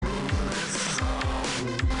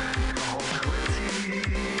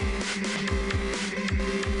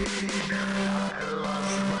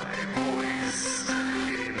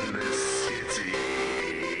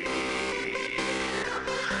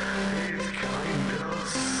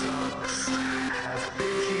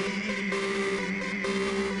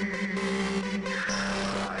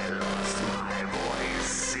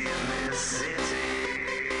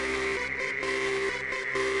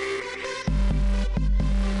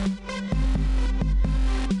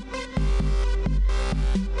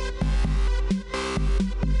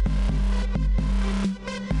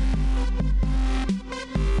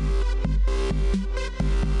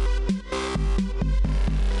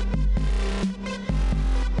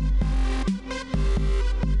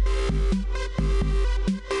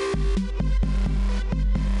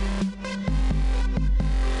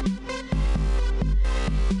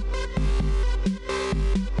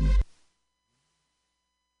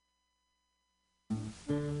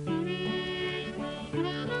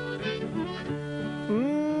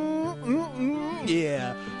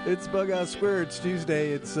It's Bughouse Square. It's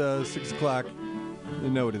Tuesday. It's 6 o'clock.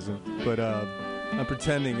 No, it isn't. But I'm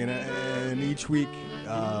pretending, and each week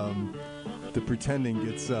the pretending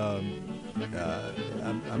gets. I'm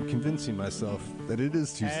convincing myself that it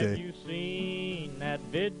is Tuesday. Have you seen that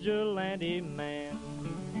vigilante man?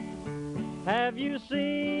 Have you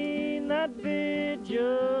seen that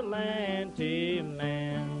vigilante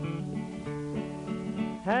man?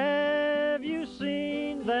 Have you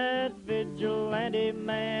seen that vigilante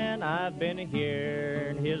man? I've been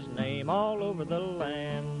hearing his name all over the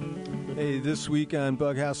land. Hey, this week on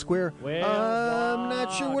Bughouse Square, I'm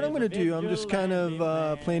not sure what I'm going to do. I'm just kind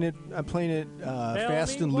of playing it. I'm playing it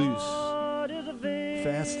fast and loose.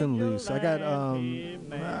 Fast and loose. I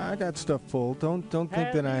got stuff full. Don't think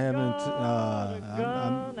that I haven't.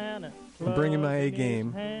 I'm bringing my A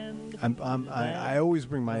game. I always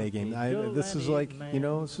bring my A game. This is like,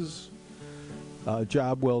 this is a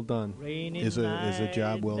job well done. Is a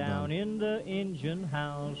job well done. In the engine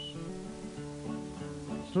house,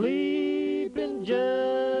 sleeping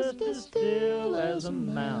just as still as a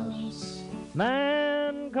mouse.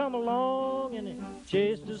 Man come along and he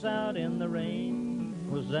chased us out in the rain.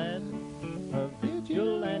 Was that a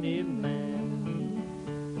vigilante man?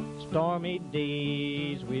 Stormy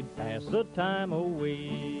days we'd pass the time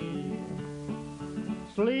away,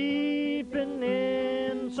 sleeping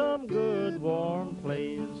in some good warm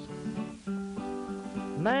place.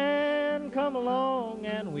 Man come along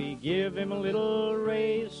and we give him a little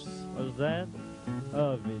race. Was that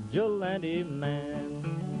a vigilante man?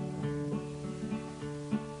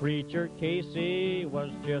 Preacher Casey was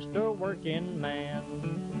just a working man,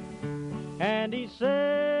 and he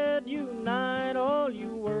said, unite all you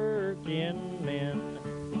working men.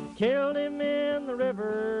 Killed him in the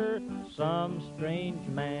river, some strange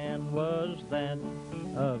man. Was that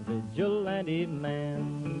a vigilante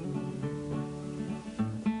man?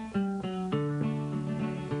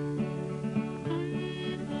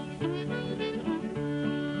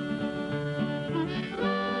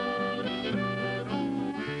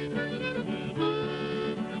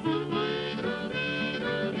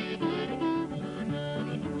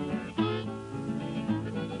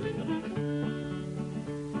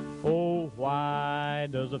 Why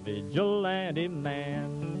does a vigilante man?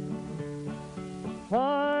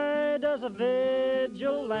 Why does a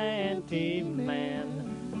vigilante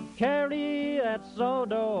man carry that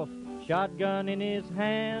sawed-off shotgun in his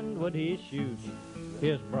hand? Would he shoot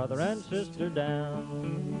his brother and sister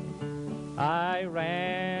down? I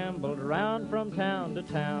rambled around from town to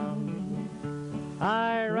town.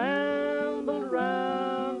 I rambled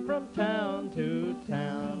around from town to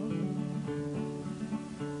town,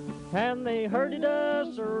 and they herded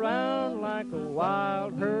us around like a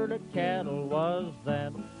wild herd of cattle. Was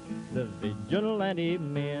that the vigilante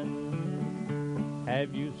men?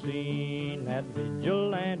 Have you seen that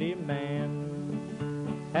vigilante man?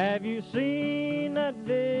 Have you seen that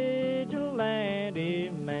vigilante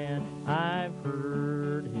man? I've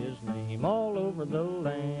heard his name all over the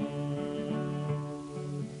land.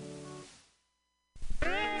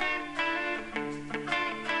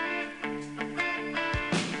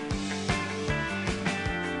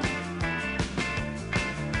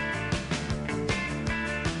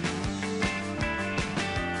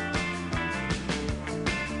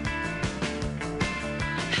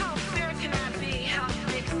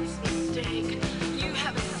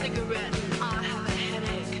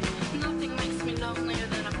 Nothing makes me lonelier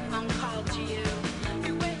than a phone call to you.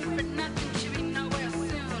 You're waiting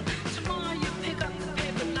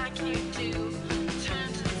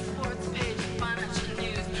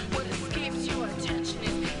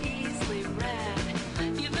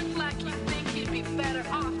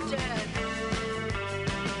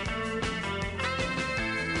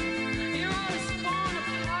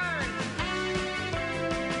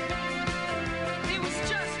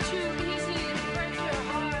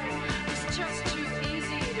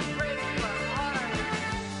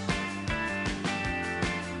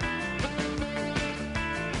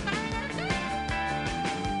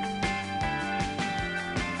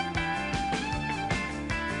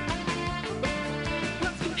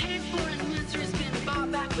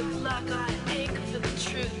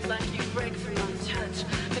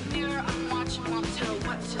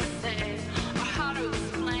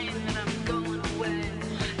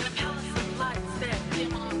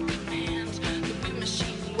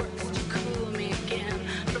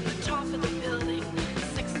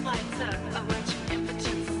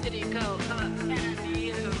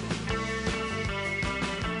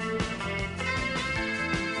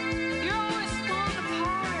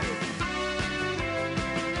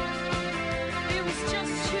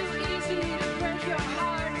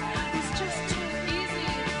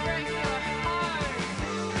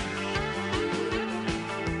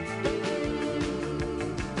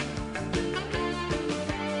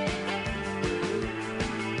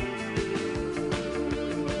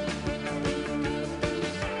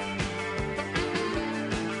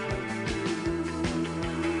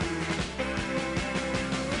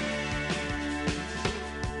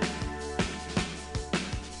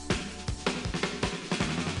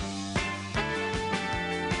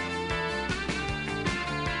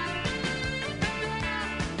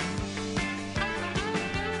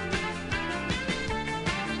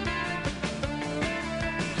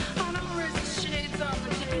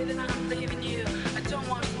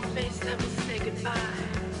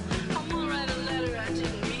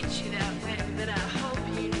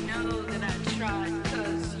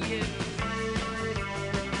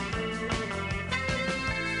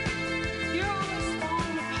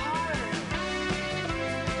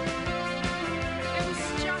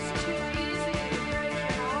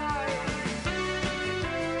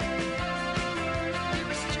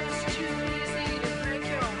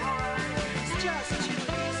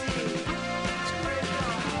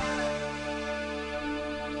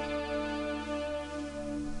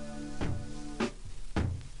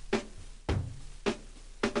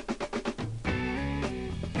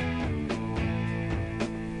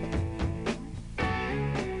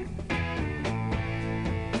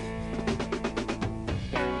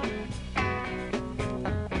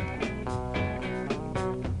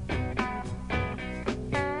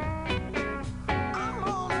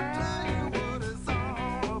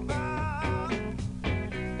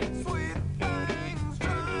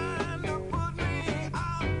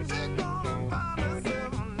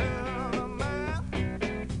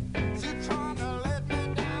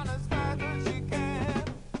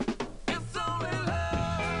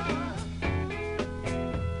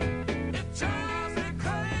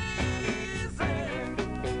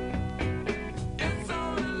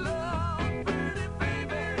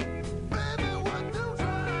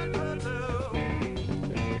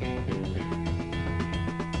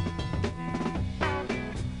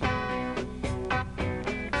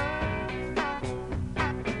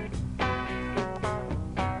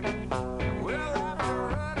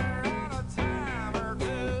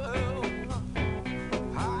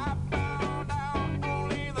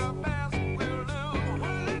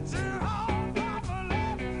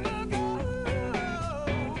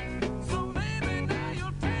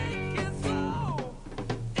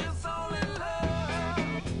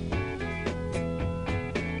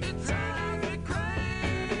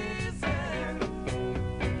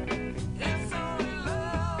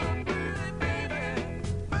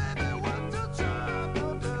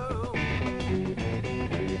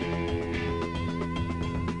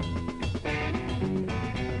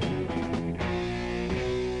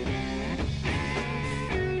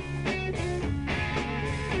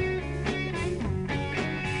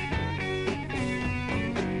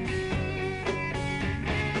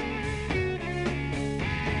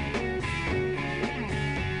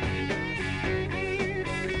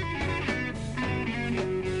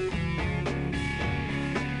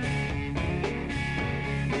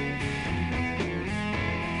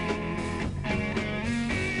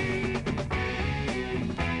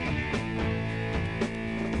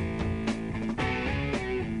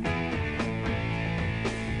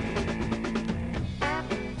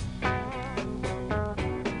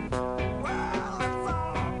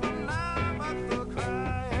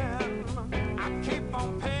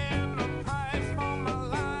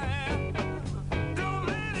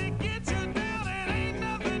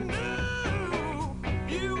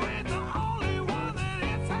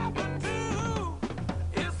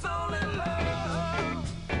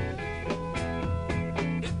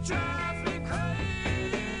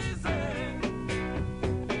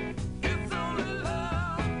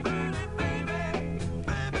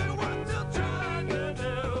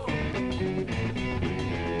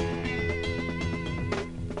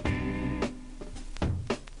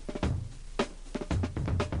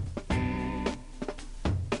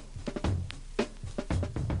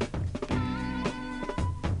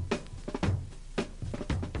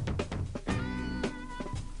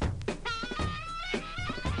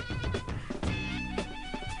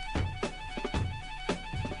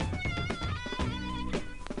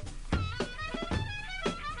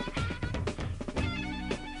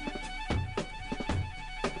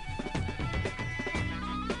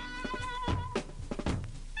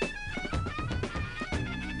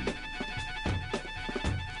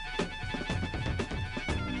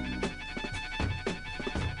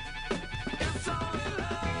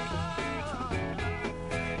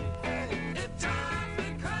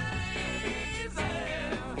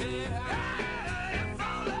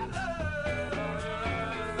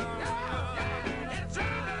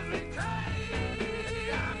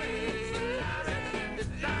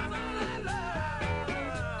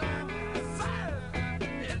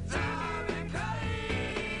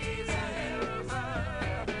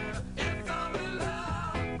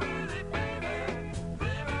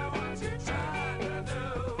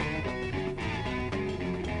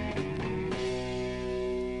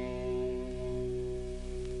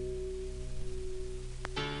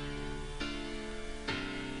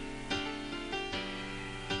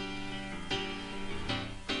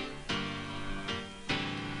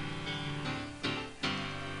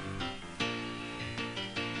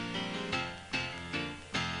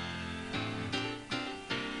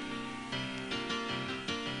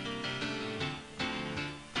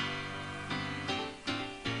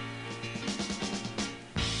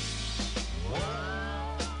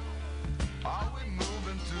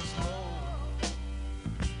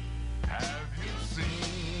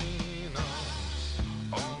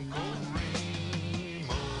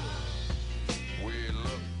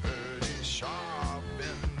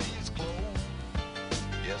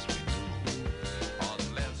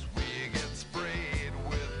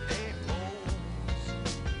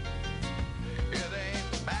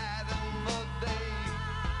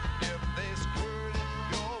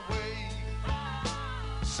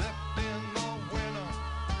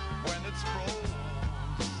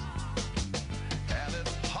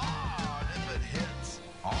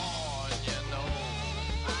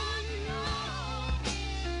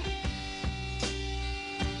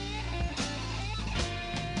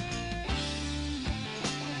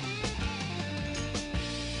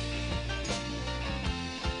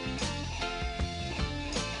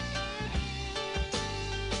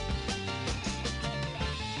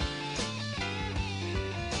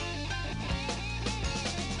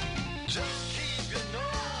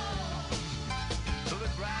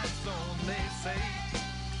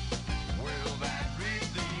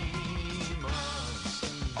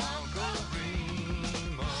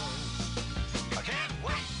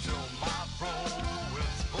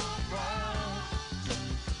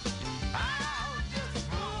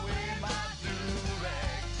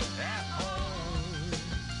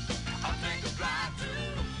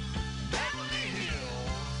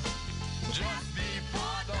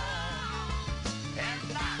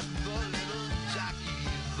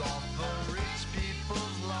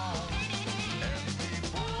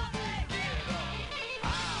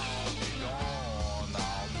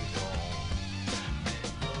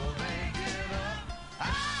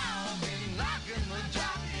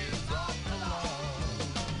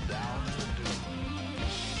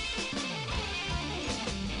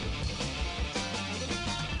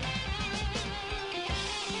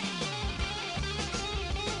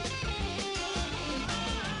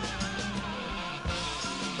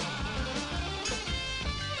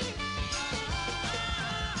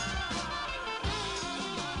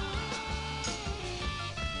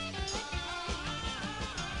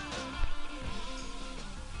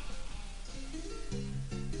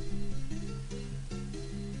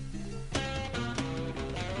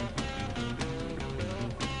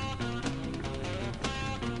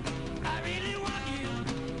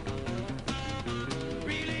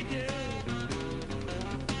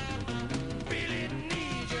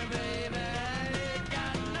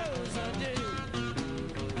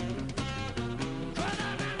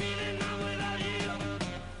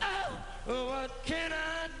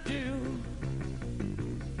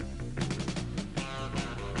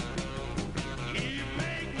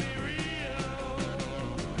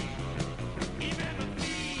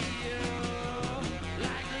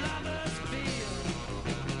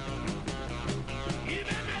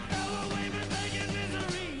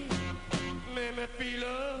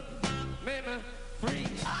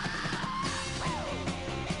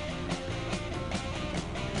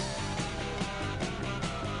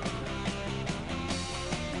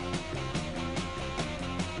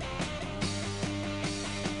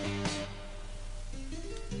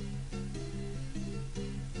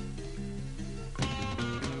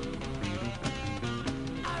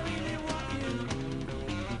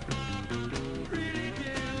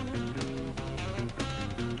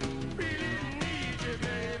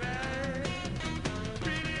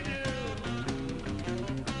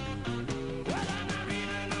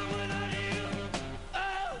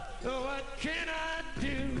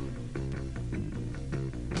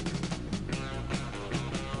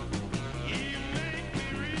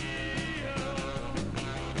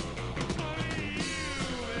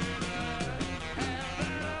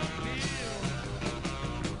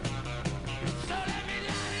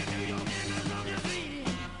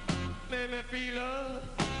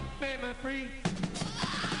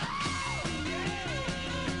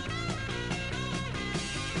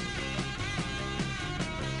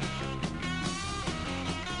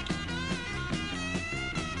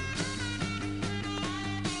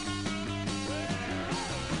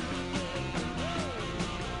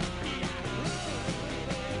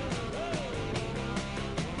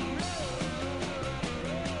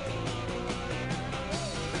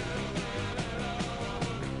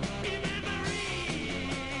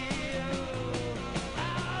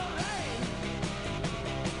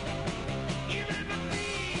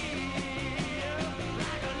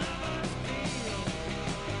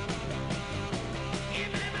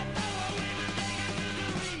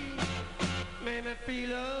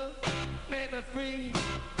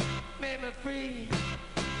free.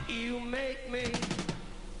 You make me.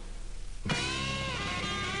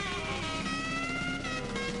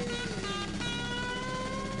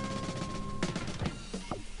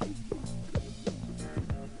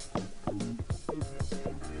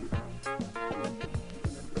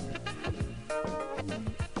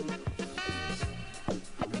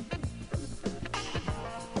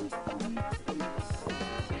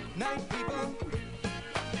 Night people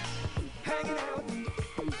hanging out,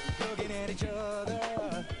 looking at each other,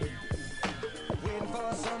 waiting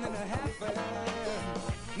for something to happen.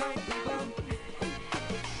 Night people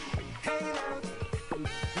hanging out,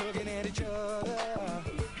 looking at each other,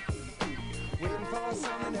 waiting for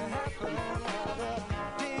something to happen. The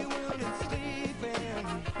day world is sleeping,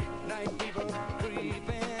 night people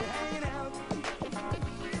creeping, hanging out,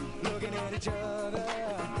 looking at each other.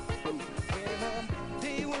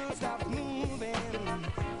 Stop moving,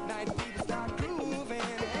 night people start grooving,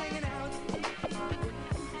 hanging out,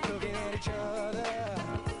 looking at each other.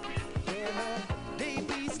 When the day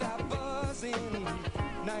beats stop buzzing,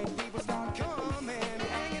 night people start coming,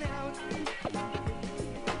 hanging out,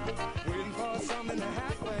 waiting for something to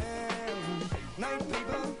happen. Night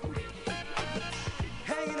people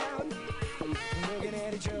hanging out, looking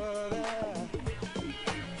at each other,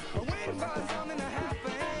 waiting for something to happen.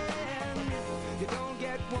 You don't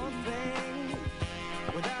get one thing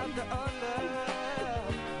without the other.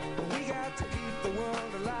 We got to keep the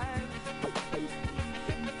world alive.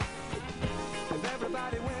 If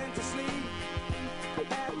everybody went to sleep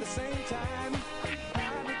at the same time,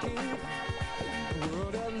 how to keep the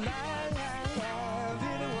world alive.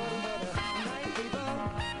 Little water mother, night people.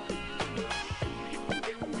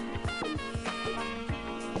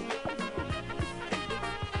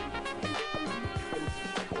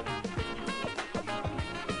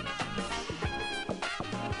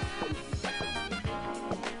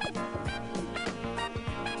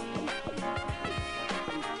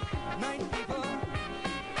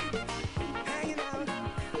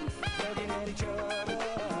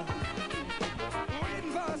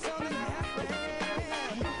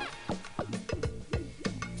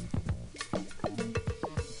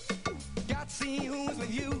 See who is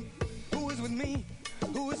with you, who is with me,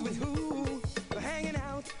 who is with who. We're hanging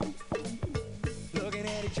out, looking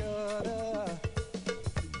at each other.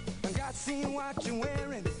 I've got to see what you're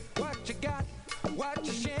wearing, what you got, what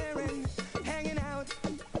you're sharing. Hanging out,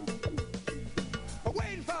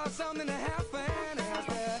 waiting for something to happen as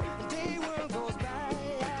the day world goes by.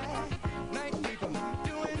 Night people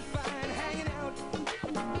doing fine, hanging out,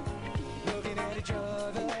 looking at each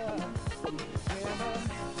other.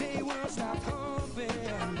 Stop pumping,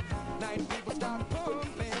 night people start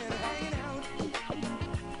pumping, hanging out,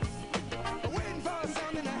 waiting for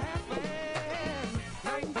something to happen.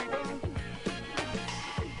 Night people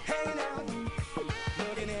hanging out,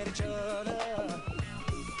 looking at each other,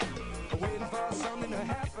 waiting for something to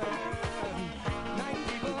happen. Night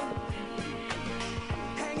people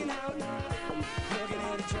hanging out, looking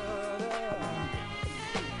at each other,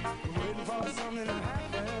 waiting for something to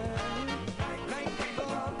happen. Night people.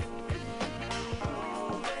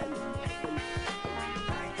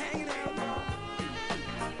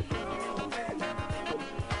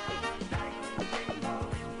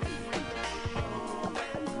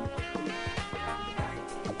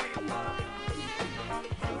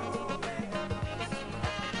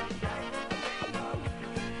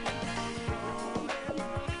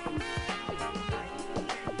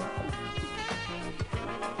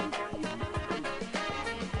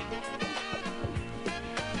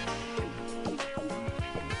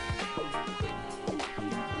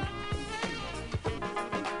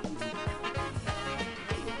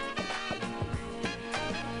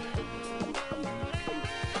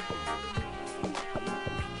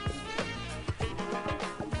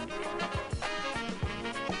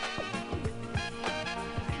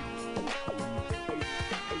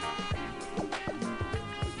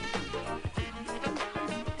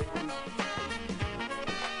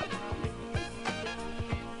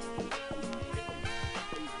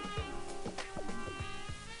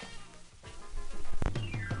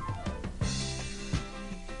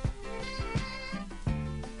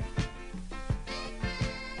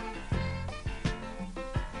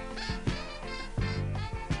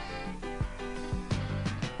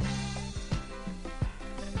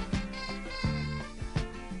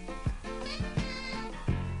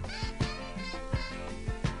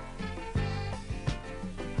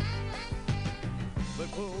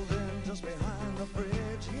 pulled in just behind the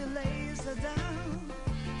bridge. He lays her down,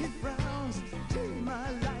 he frowns. Gee,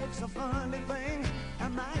 my life's a funny thing.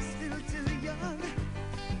 Am I still too young?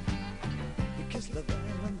 He kissed her there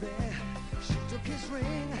and there.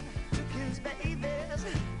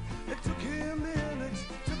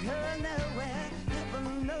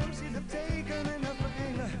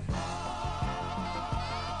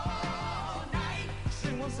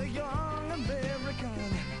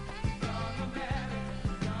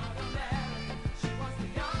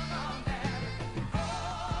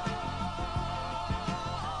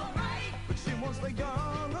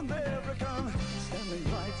 young American. Standing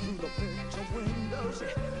right through the picture window, she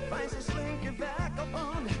finds a slinky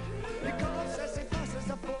vagabond. He coughs as he passes,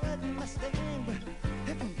 avoiding my sting.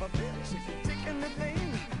 Heaven forbid she take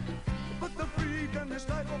anything but the freedom is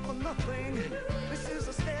life for nothing. This is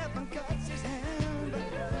a step and cuts his hand,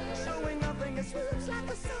 showing nothing. It swoops like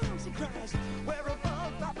a song. She cries, where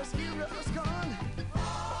above Papa's hero's gone. All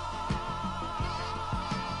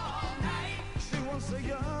night she wants a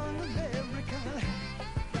young American.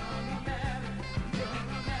 Young American, young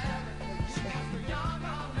American. She wants a young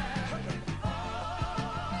American. All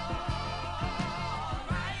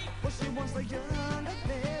right. Well, she wants a young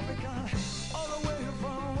American. All the way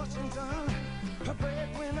from Washington. Her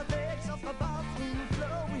breadwinner begs off the bathroom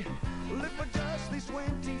floor. We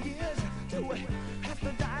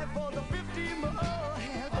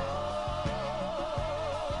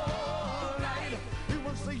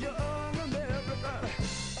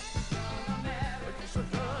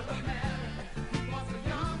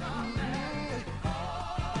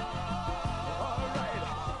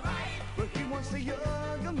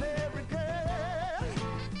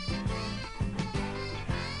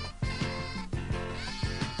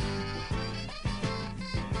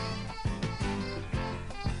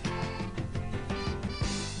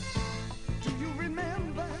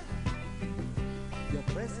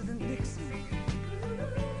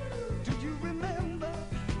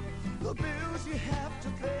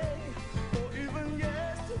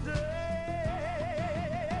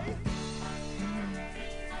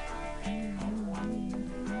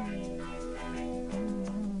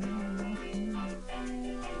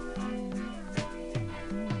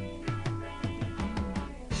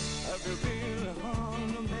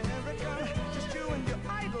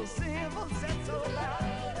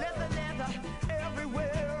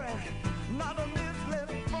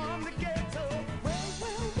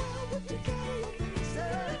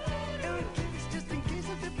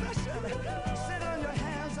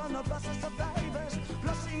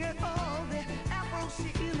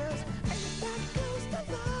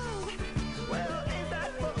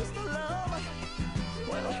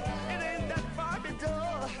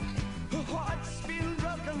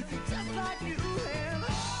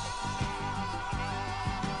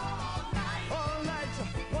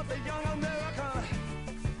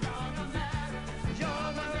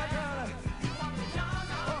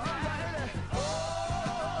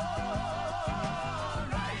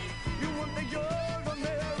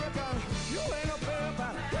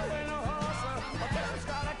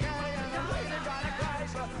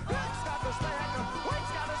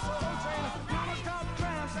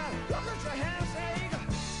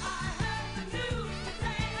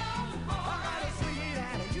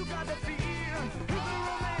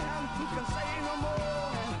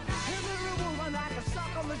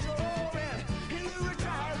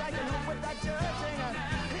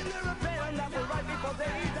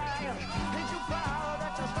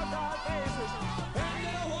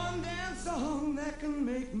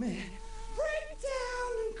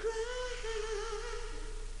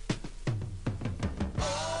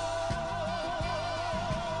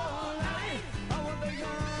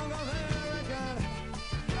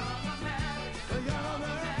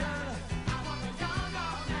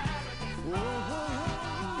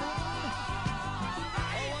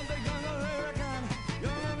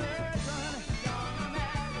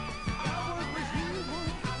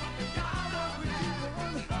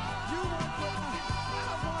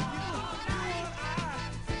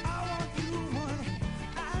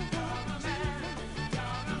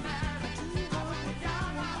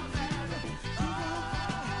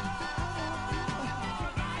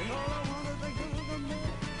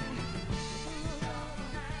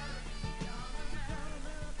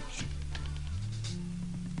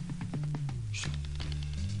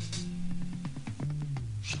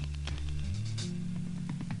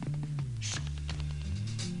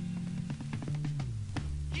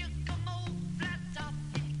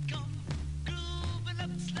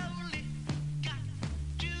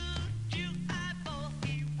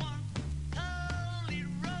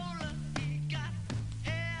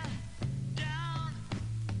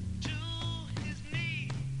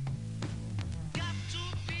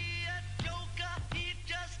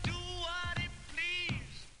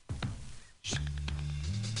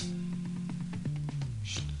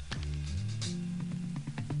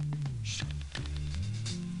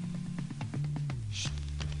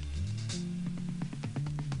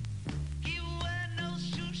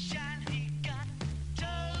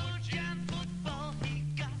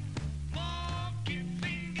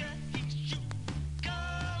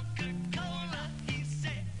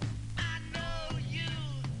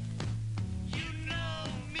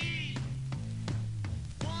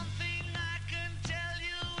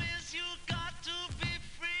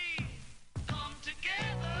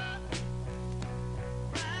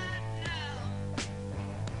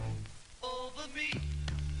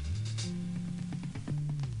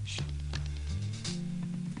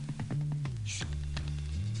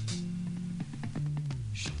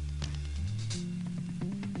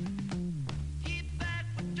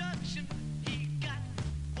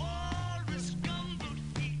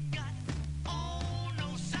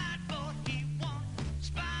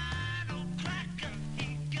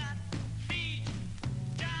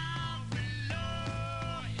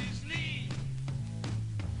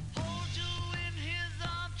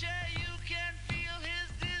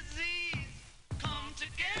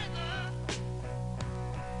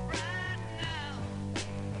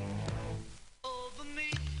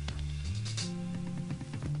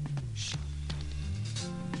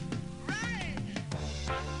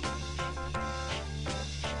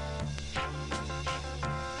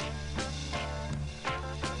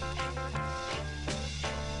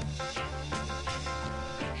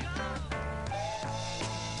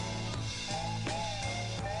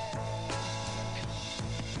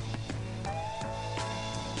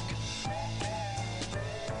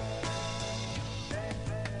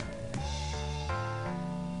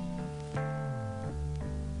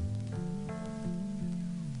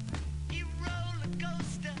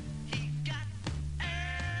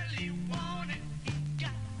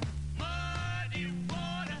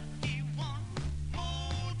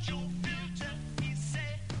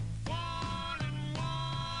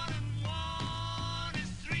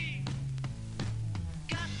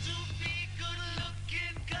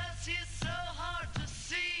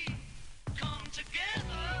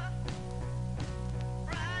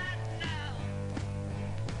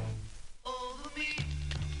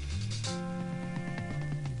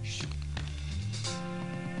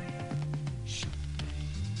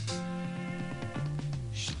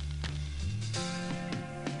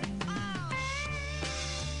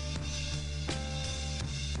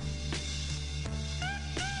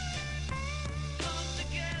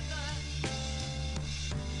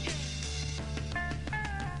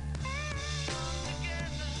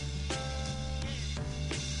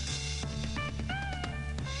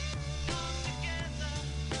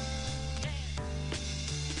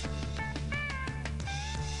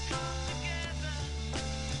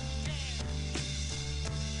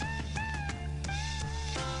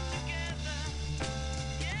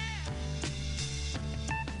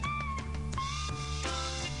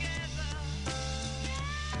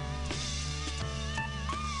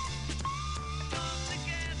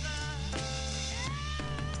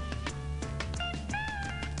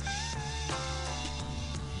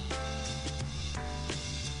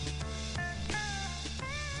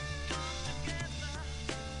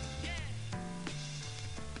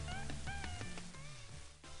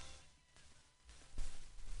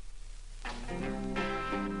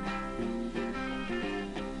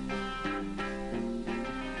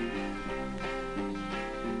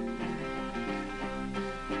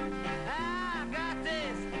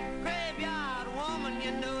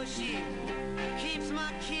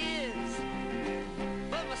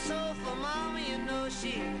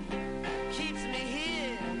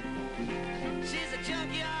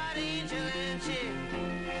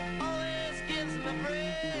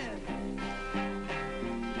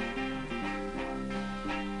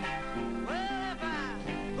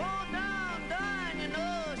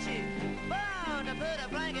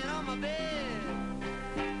my bed.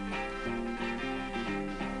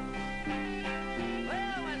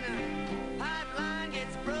 Well, when the pipeline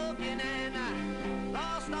gets broken and I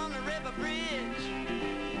lost on the river bridge,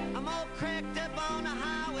 I'm all cracked up on the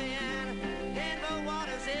highway and in the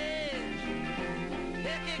water's edge.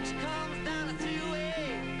 Hickox comes down the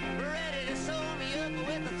two-way, ready to sew me up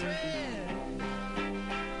with a thread.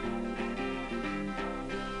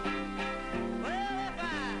 Well, if I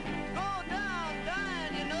go down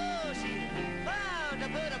dying, you know, she's bound to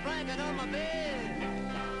put a blanket on my bed.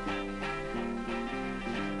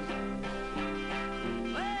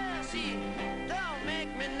 Well, she don't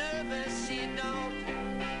make me nervous, she don't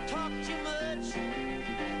talk too much.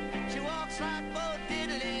 She walks like Bo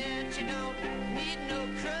Diddley and she don't need no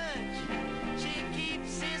crutch. She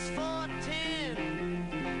keeps his 410,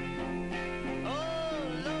 oh,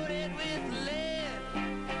 loaded with lead.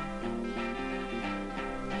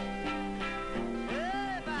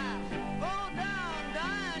 Well, if I go down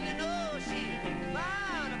dying, you know, she's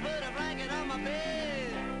bound to put a blanket on my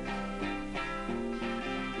bed.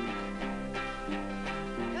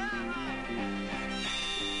 Come on.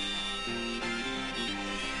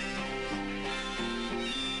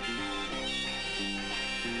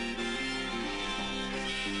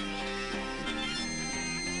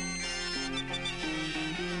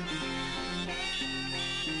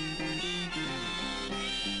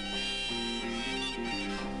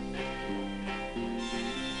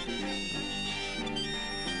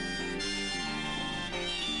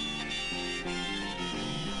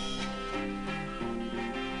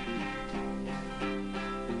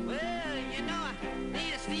 Well, you know I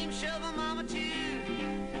need a steam shovel, mama, to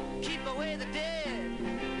keep away the dead.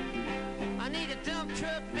 I need a dump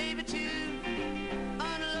truck, baby, to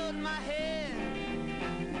unload my head.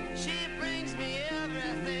 She brings me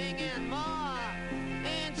everything and more,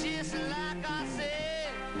 and just like I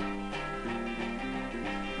said.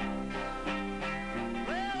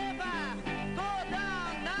 Well, if I go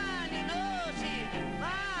down dying, you know, she's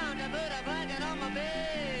bound to put a blanket on my bed.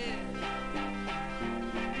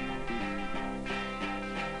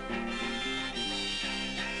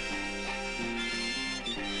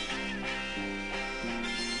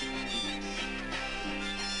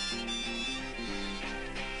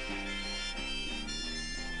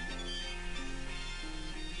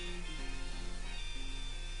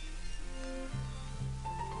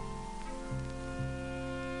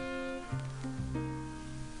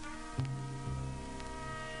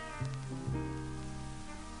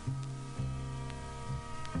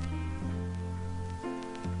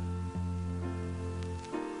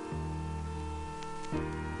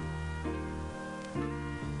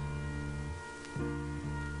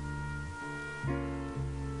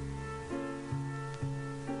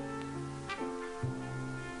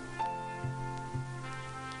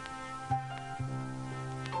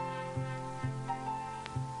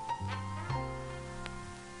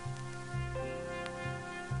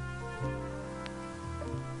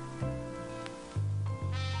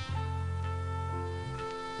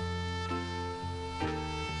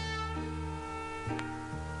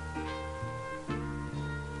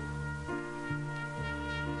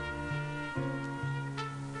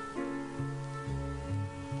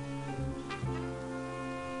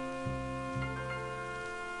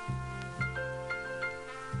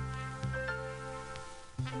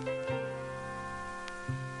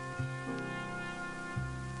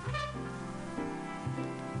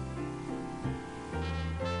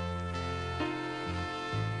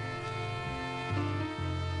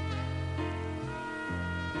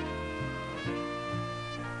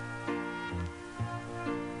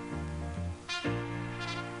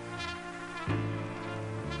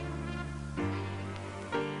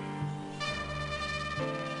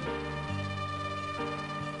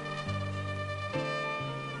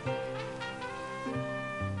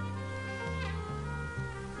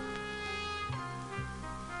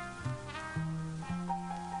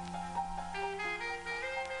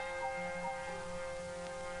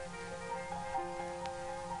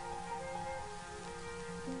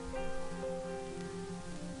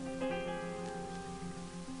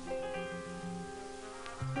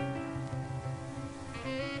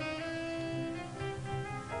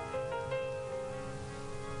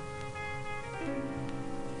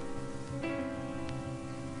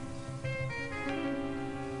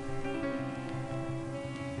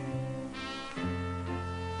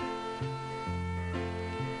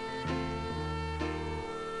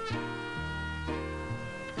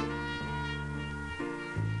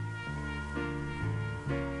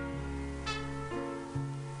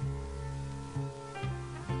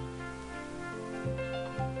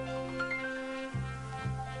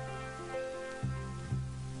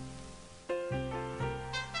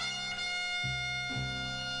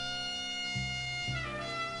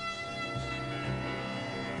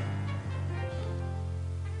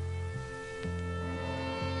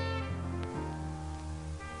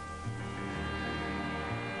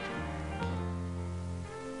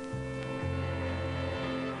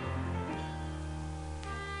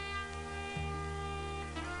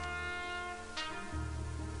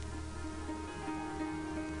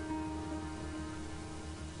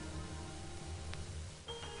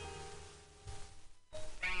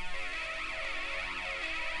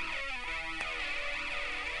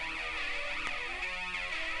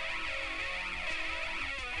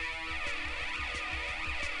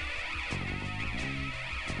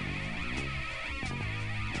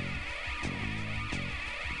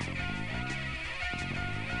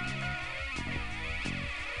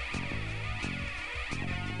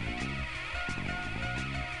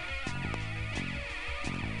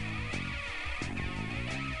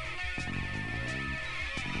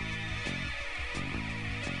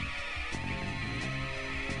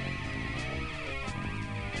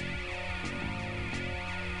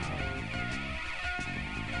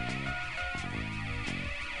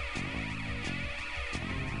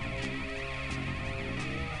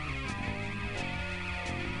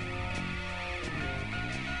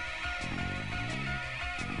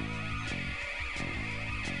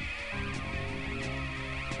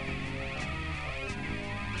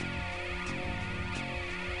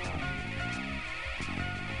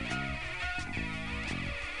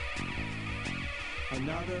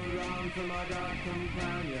 run from my dark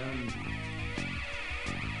companion.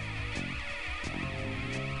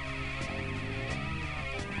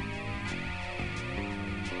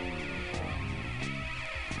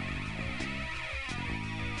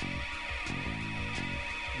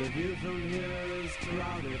 The view from here is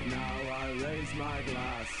crowded now. I raise my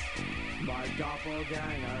glass. My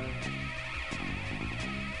doppelganger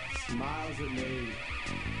smiles at me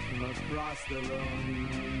from across the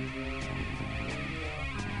room.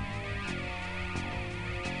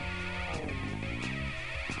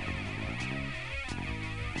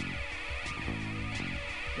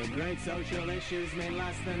 The great social issues mean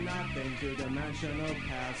less than nothing to dimensional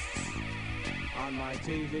pests on my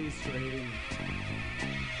TV screen.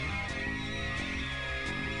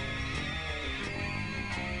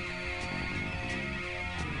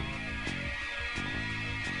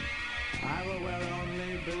 I will wear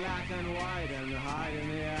only black and white and hide in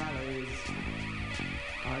the alleys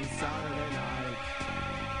on Saturday night.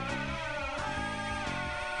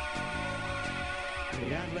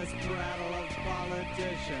 The endless prattle of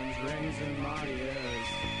politicians rings in my ears.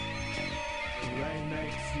 The rain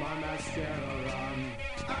makes my mascara run.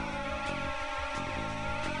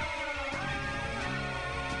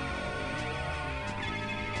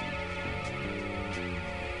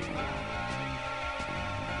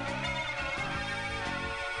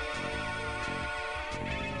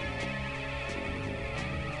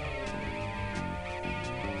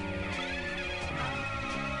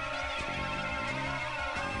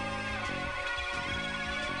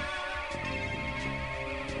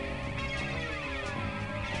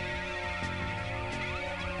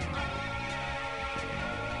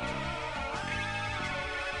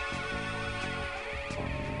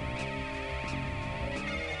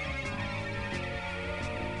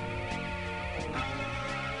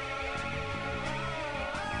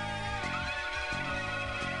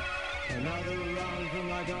 Another round from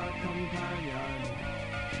my dark companion.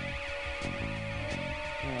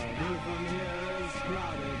 The view from here is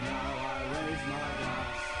crowded now. I raise my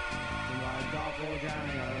glass to my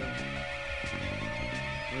doppelganger.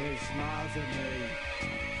 He smiles at me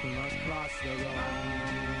from across the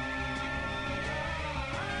room.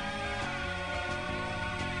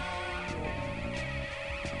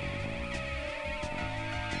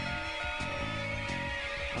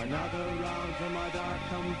 Another round for my dark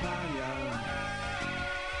companion.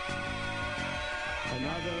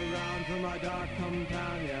 Another round for my dark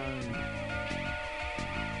companion.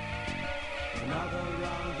 Another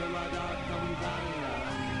round for my dark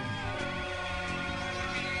companion.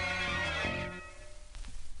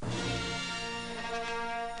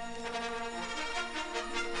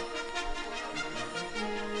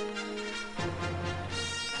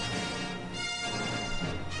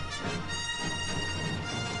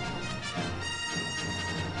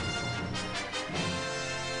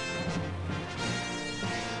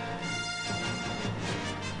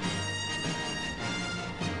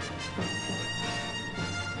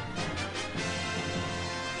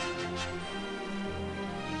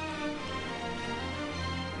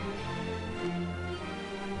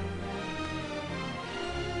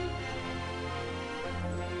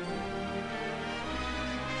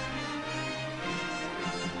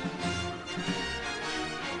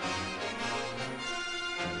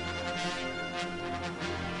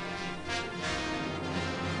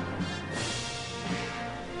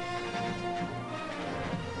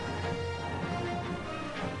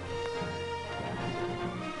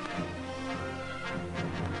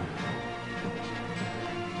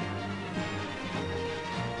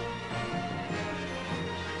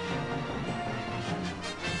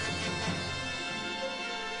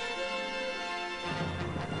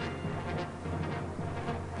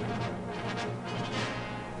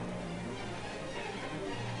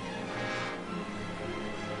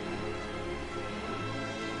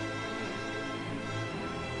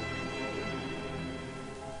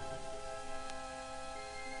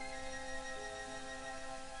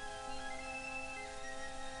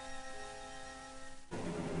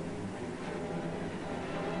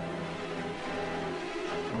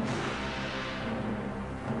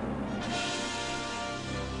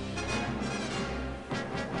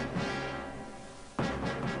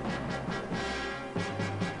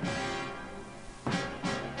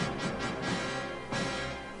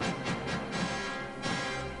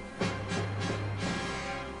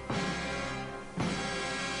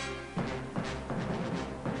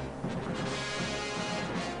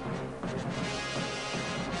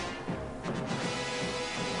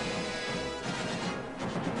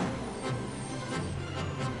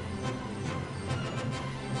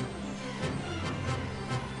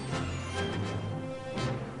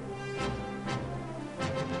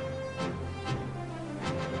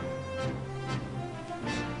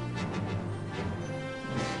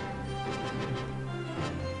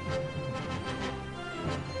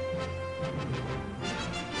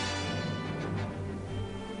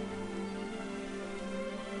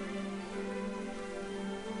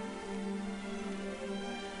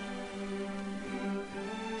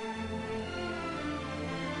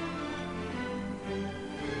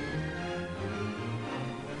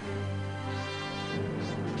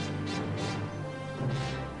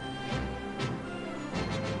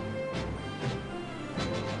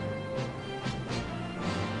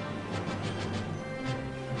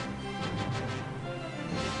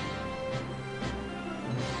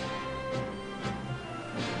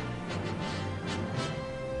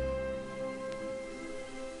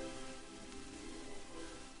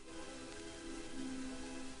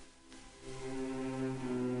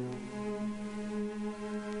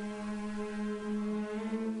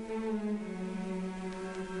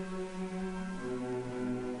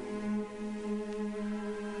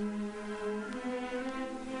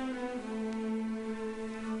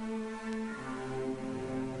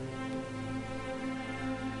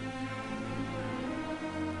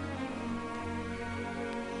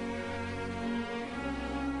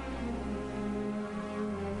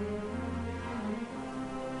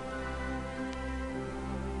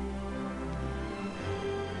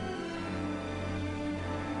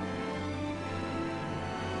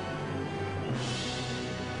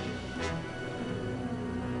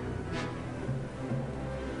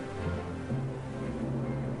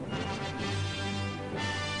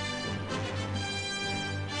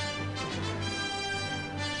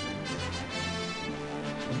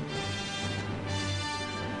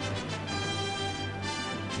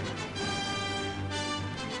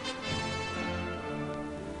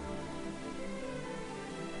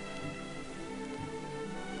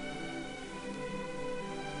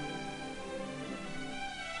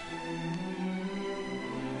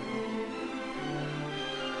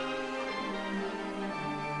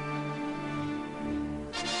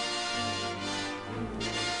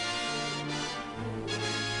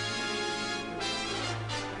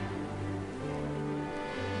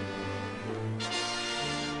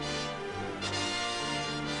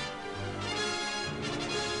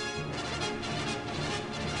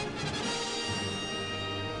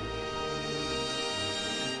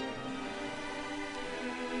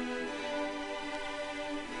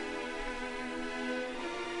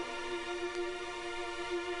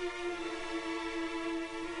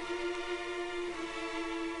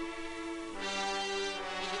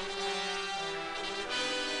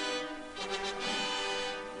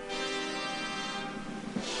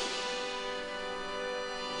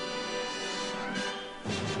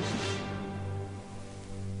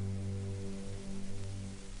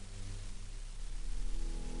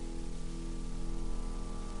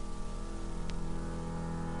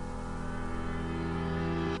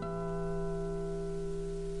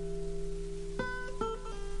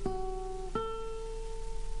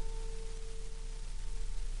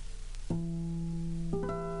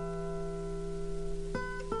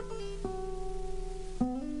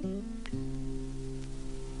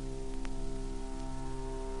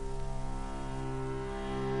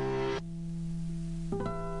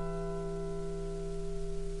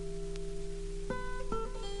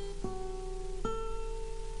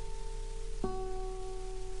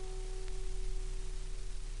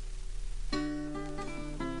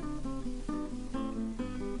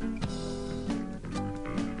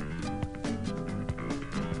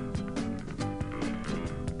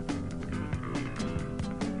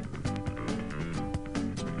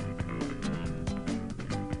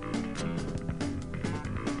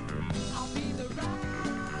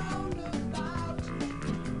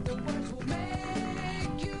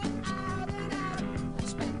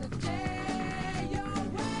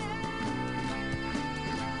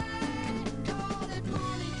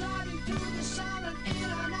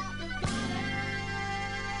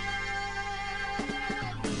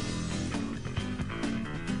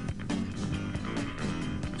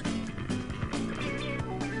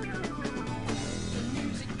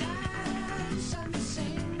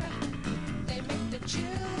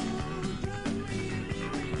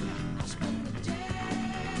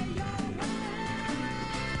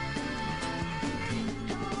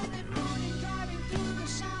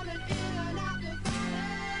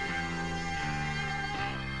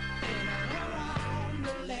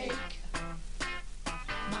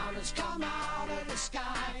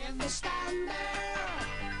 sky and they stand there.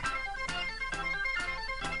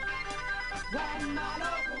 1 mile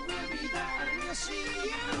over, we'll be there and we'll see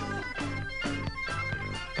you.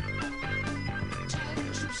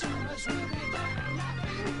 10 true summers, we'll be there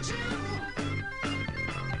laughing too.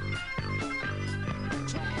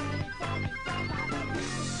 24 before my love,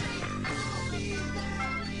 you'll see I'll be there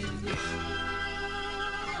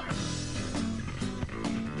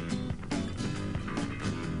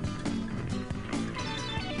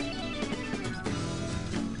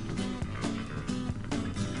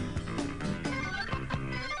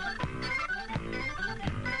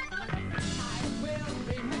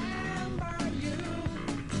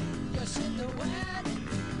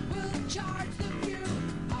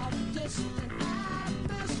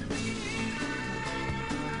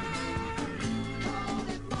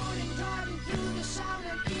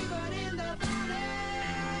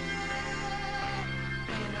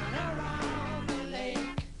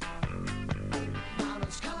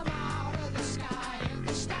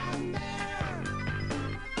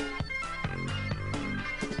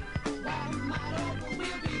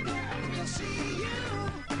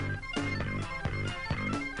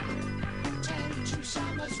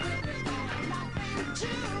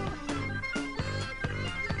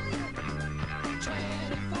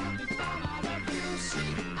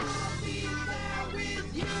with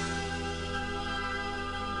you.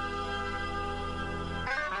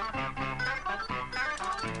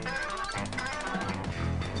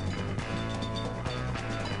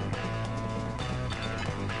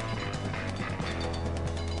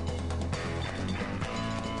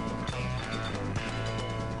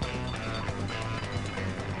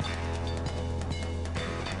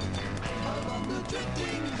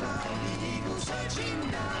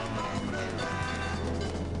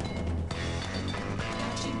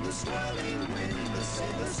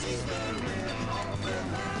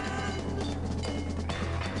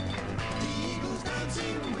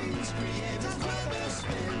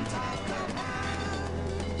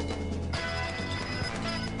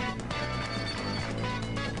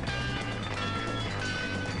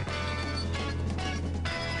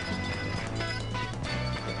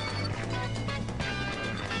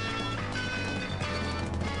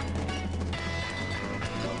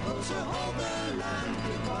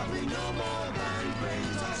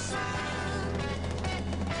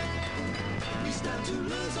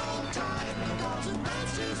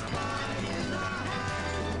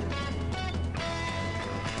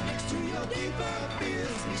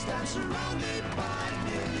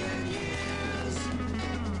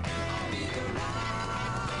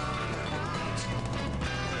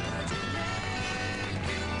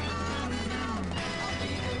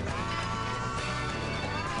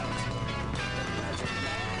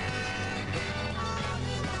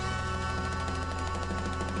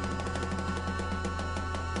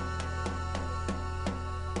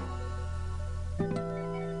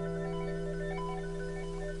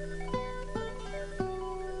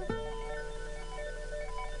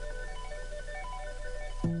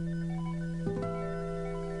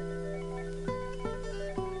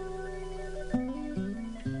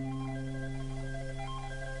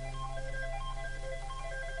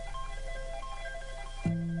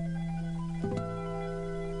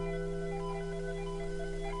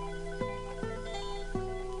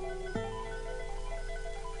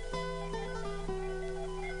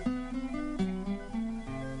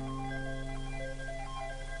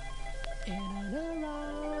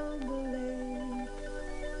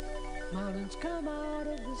 Come out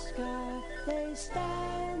of the sky, they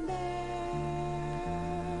stand there.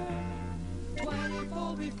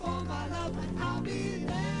 24 before my love, I'll be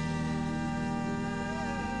there.